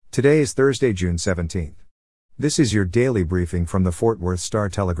Today is Thursday, June 17th. This is your daily briefing from the Fort Worth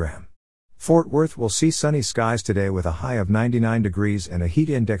Star-Telegram. Fort Worth will see sunny skies today with a high of 99 degrees and a heat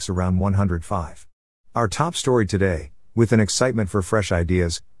index around 105. Our top story today, with an excitement for fresh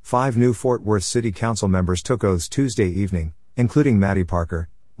ideas, 5 new Fort Worth City Council members took oaths Tuesday evening, including Mattie Parker,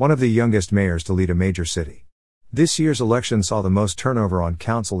 one of the youngest mayors to lead a major city. This year's election saw the most turnover on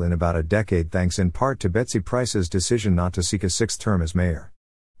council in about a decade thanks in part to Betsy Price's decision not to seek a sixth term as mayor.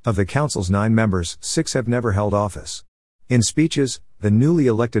 Of the council's 9 members, 6 have never held office. In speeches, the newly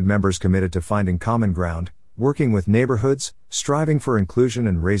elected members committed to finding common ground, working with neighborhoods, striving for inclusion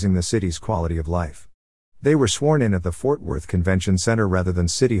and raising the city's quality of life. They were sworn in at the Fort Worth Convention Center rather than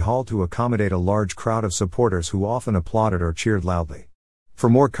City Hall to accommodate a large crowd of supporters who often applauded or cheered loudly. For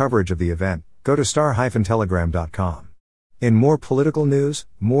more coverage of the event, go to star-telegram.com. In more political news,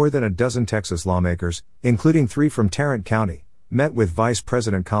 more than a dozen Texas lawmakers, including 3 from Tarrant County, met with Vice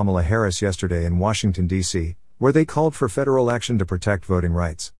President Kamala Harris yesterday in Washington, D.C., where they called for federal action to protect voting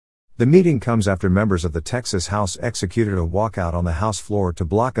rights. The meeting comes after members of the Texas House executed a walkout on the House floor to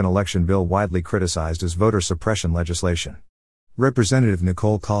block an election bill widely criticized as voter suppression legislation. Representative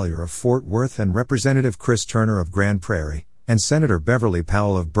Nicole Collier of Fort Worth and Representative Chris Turner of Grand Prairie, and Senator Beverly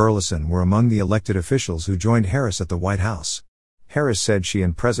Powell of Burleson were among the elected officials who joined Harris at the White House. Harris said she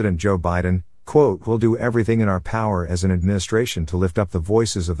and President Joe Biden, quote, "will do everything in our power as an administration to lift up the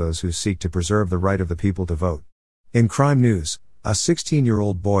voices of those who seek to preserve the right of the people to vote." In crime news, a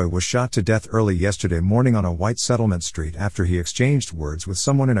 16-year-old boy was shot to death early yesterday morning on a white settlement street after he exchanged words with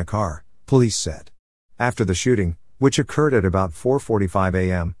someone in a car, police said. After the shooting, which occurred at about 4:45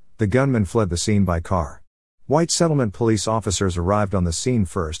 a.m., the gunman fled the scene by car. White settlement police officers arrived on the scene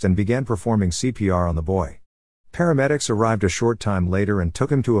first and began performing CPR on the boy. Paramedics arrived a short time later and took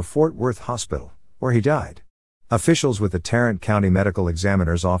him to a Fort Worth hospital, where he died. Officials with the Tarrant County Medical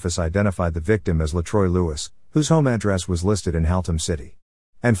Examiner's Office identified the victim as LaTroy Lewis, whose home address was listed in Haltom City.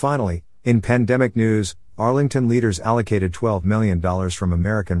 And finally, in pandemic news, Arlington leaders allocated $12 million from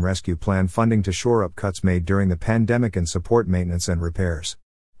American Rescue Plan funding to shore up cuts made during the pandemic and support maintenance and repairs.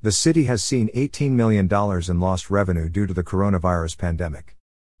 The city has seen $18 million in lost revenue due to the coronavirus pandemic.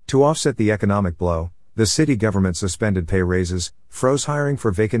 To offset the economic blow, the city government suspended pay raises, froze hiring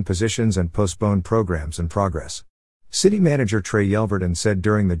for vacant positions and postponed programs in progress. City Manager Trey Yelverton said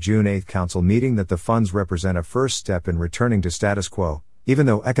during the June 8 council meeting that the funds represent a first step in returning to status quo, even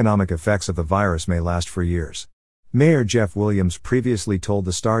though economic effects of the virus may last for years. Mayor Jeff Williams previously told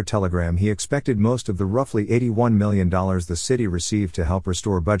the Star-Telegram he expected most of the roughly $81 million the city received to help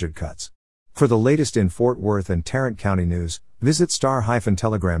restore budget cuts. For the latest in Fort Worth and Tarrant County news, visit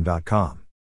star-telegram.com.